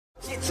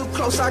too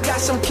close, I got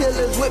some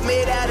killers with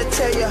me that'll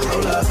tell you.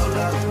 Hold up, hold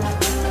up,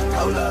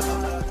 hold up,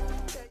 hold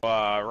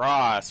up.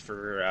 Ross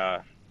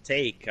for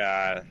take.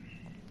 Yeah,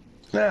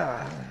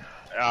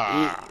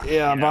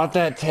 about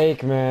that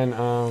take, man.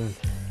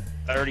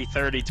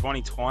 30-30,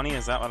 20-20.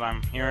 Is that what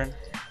I'm hearing?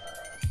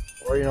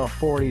 or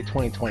 40,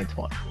 20, 20,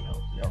 20. You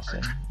know what I'm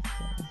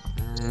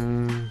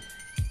saying?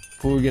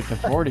 Who would get the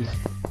 40?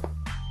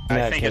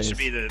 I think it should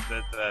be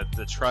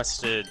the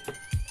trusted,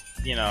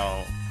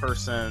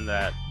 person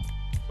that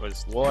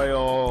was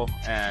loyal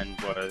and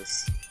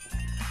was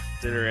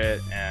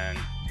considerate and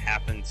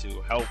happened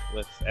to help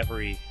with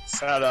every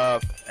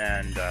setup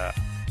and.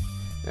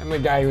 I'm the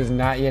guy who's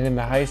not yet in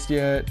the heist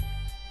yet.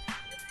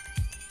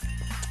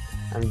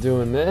 I'm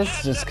doing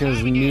this just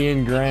because me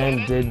and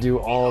Grant did do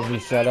all of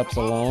these setups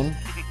alone.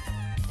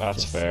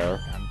 That's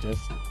fair. I'm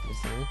just saying.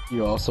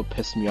 You also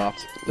pissed me off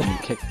when you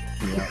kicked me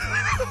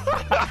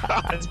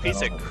out. This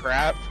piece of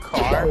crap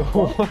car.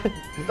 What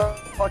the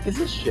fuck is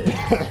this shit?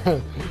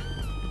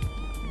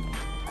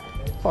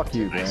 Fuck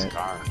you, Nice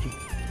Grant.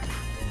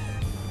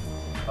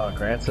 car.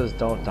 Grant says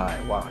don't die.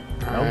 Wow.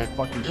 No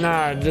fucking shit.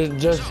 Nah,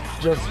 just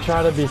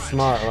try to be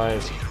smart,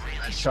 like.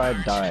 I tried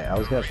to die. I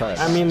was gonna try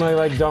to I mean,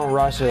 like, don't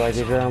rush it. Like,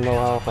 if you're on low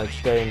health, like,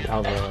 stay in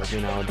cover. Like,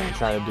 don't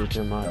try to do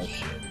too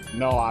much.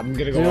 No, I'm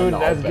gonna go. Dude,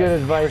 that's good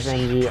advice,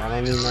 MG. I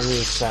don't need money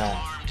to sad.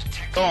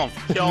 Kill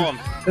him.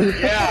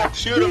 Yeah,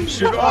 shoot him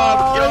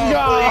up, kill him,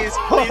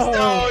 please,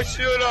 no,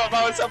 shoot him.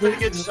 I was hoping to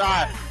get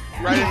shot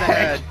right in the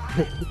head.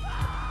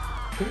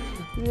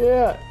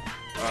 Yeah.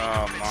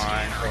 Oh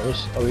my.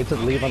 Oh, we get to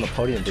leave on the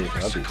podium, dude.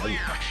 That'd be funny.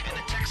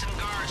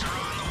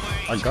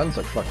 Our guns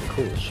look fucking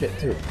cool as shit,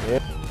 too. Yeah.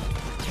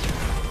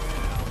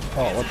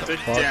 Oh, what the Sit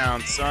fuck?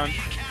 down, son.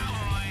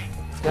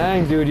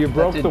 Dang, dude, you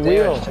broke the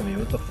wheel. To me.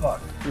 What the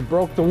fuck? You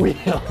broke the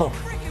wheel.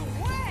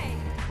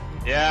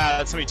 Yeah,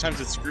 that's how many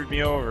times it screwed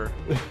me over.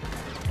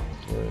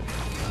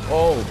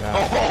 Oh,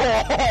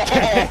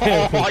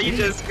 God. Oh, you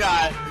just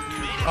got.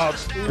 Oh,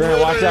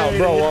 Grant, watch out,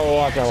 bro.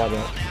 Watch out.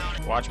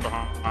 Watch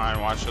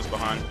behind. Watch us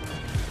behind.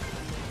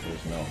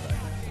 There's no way.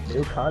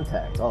 New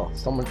contact. Oh,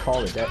 someone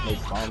called it. That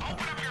makes bomb time.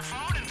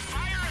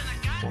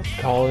 Let's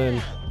call it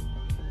in.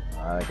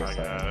 I guess I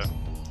got it.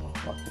 Oh,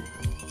 fuck you.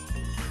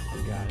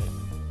 You got it.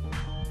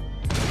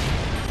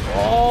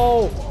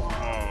 Oh!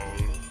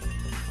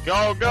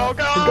 Go! Go!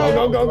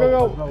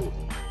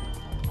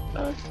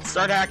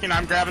 Start hacking.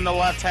 I'm grabbing the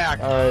left hack.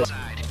 Alright.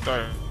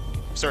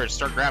 Start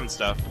grabbing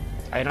stuff.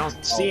 I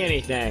don't see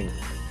anything.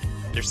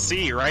 There's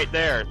C right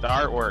there. The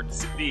artwork.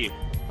 C.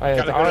 Oh,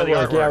 yeah, the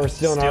artwork. Yeah, we're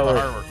still in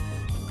artwork.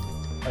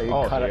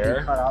 Oh,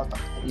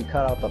 you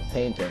cut out the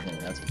painting.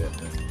 That's good.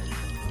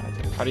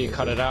 How do you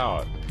cut it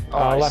out?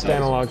 Left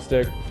analog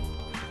stick.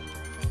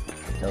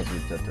 Tells you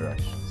the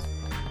directions.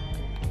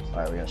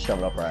 Alright, we're gonna shove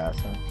it up our ass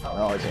now.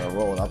 No, he's gonna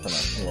roll it up in a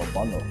little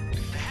bundle.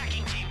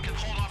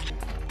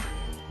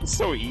 It's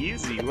so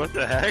easy. What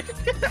the heck?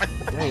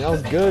 Dang, that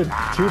was good.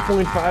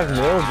 2.5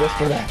 mil just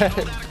for that.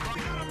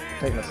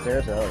 Taking the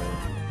stairs out.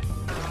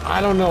 I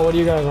don't know. What do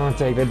you guys want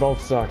to take? They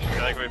both suck. I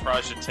feel like we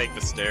probably should take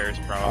the stairs.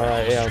 Probably. All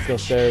right, yeah, let's go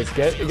stairs.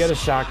 Get a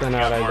shotgun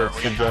out. I would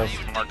suggest.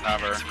 More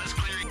cover.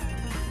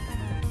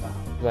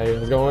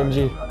 Let's go,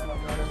 MG.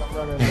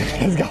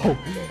 Let's go.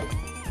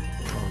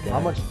 How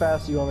much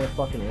faster you want me to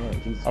fucking run?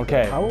 Jesus.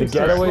 Okay, the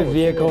getaway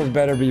vehicles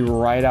better be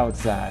right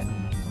outside.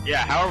 Yeah,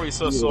 how are we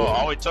so slow?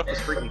 All we took was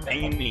freaking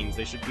paintings.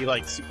 They should be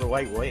like super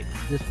lightweight.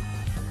 Here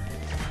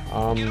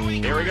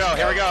we go.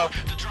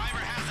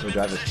 We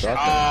drive this truck.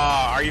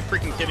 Are you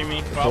freaking kidding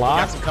me? Well, we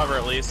got some cover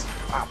at least.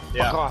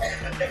 Yeah. Fuck off.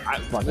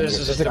 This is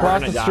It's just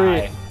across the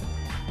street.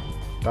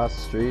 Across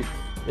the street.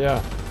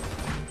 Yeah.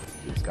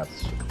 He's got the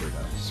shit cleared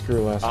out.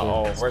 Screw last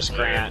one. Where's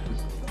Grant?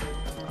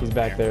 He's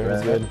back there.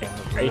 He's good.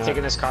 Are you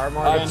taking this car,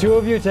 Morgan? Two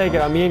of you take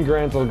it. Me and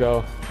Grant will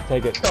go.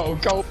 Take it.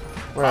 Go.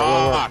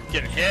 Right.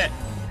 Getting hit.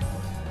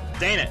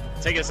 Dang it.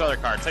 Take this other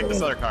car. Take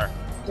this other car.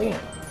 Damn.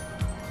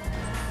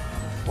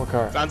 What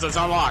car? It's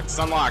unlocked. It's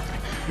unlocked.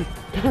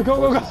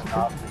 Go.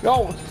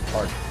 Go.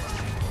 Hard.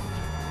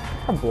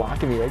 I'm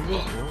blocking the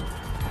exit.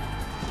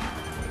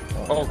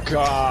 Oh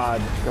God.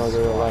 Go to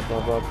the left,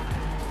 up.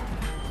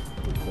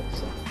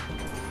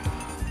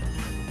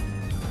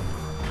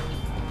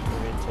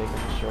 Taking the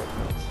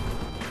shortcuts.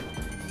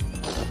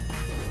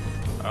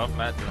 Oh,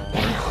 Matt didn't work.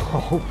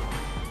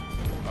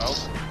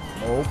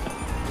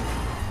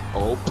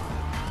 Oh.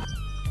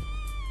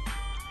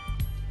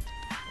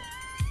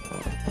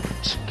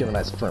 Just give a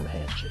nice firm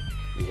handshake.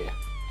 Yeah.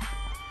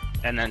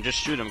 And then just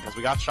shoot him because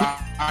we got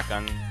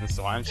shotgun.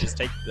 So why don't you just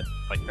take the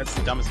that's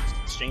the dumbest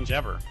exchange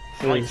ever.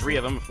 Only 3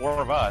 of them,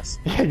 4 of us.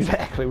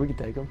 Exactly. We can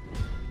take them.